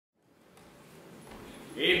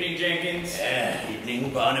Evening, Jenkins.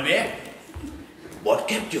 Evening, Barnaby. What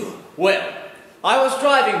kept you? Well, I was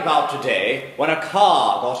driving about today when a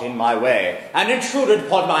car got in my way and intruded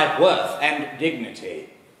upon my worth and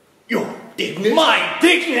dignity. Your dignity? My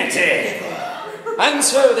dignity! And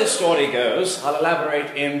so this story goes. I'll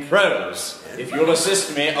elaborate in prose, if you'll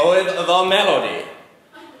assist me with the melody.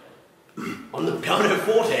 On the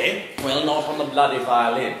pianoforte? Well, not on the bloody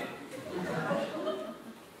violin.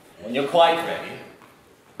 When you're quite ready.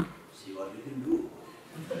 See what we can do.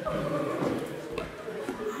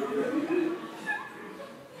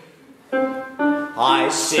 I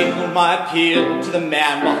signaled my appeal to the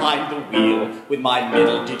man behind the wheel, with my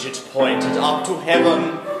middle digits pointed up to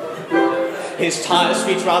heaven. His tires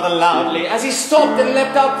screeched rather loudly as he stopped and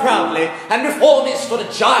leapt out proudly, and before me stood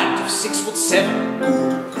a giant of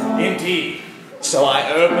 6'7". Indeed. So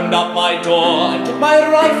I opened up my door and took my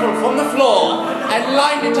rifle from the floor and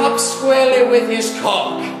lined it up squarely with his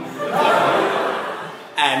cock.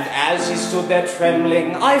 And as he stood there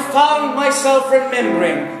trembling, I found myself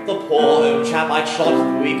remembering the poor old chap I'd shot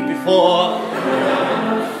the week before.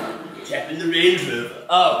 Chap in the Range Rover.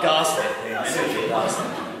 Oh, ghastly thing, simply ghastly.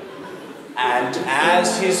 And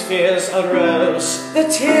as his fears arose, the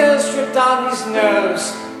tears dripped down his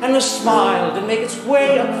nose, and a smile did make its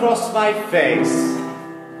way across my face.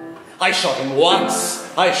 I shot him once,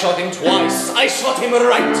 I shot him twice, I shot him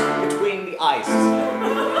right between the ice.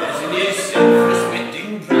 As in his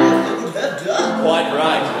self-respecting pride would have done. Quite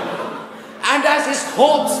right. And as his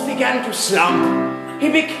corpse began to slump, he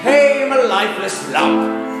became a lifeless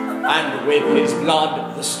lump. And with his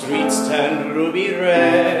blood the streets turned ruby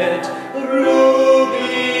red,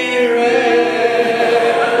 ruby red.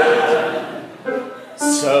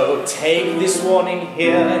 So take this warning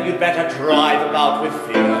here, you'd better drive about with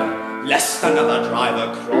fear, lest another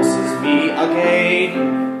driver crosses me again.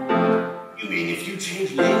 You mean if you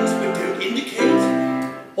change lanes but don't indicate?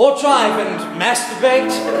 Or drive and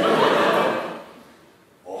masturbate?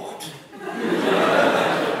 What?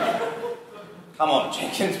 Come on,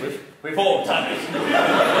 Jenkins, we've all done it.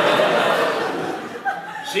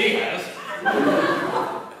 She has.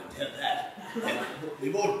 Tell that.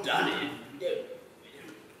 We've all done it. We don't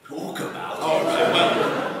talk about it. All right,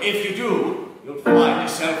 well, if you do, you'll find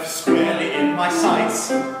yourself squarely in my sights.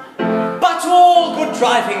 But to all good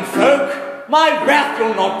driving folk, my wrath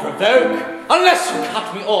will not provoke, unless you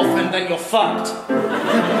cut me off and then you're fucked.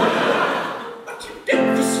 But you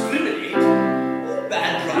don't discriminate. All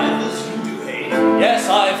bad drivers you do hate. Yes,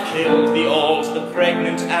 I've killed the old, the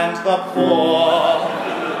pregnant, and the poor.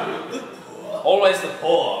 The poor. Always the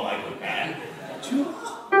poor, my good man. You are.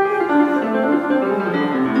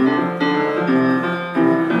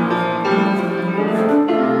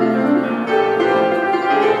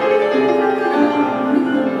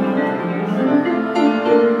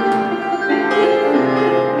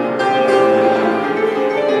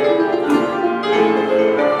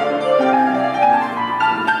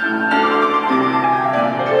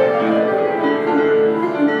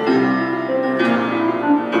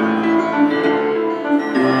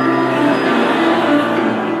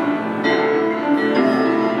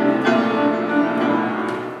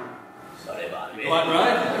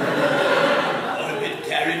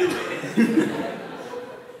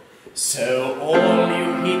 So all you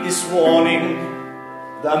heed this warning,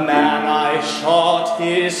 the man I shot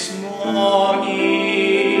this morning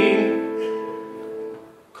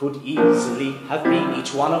could easily have been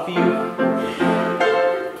each one of you.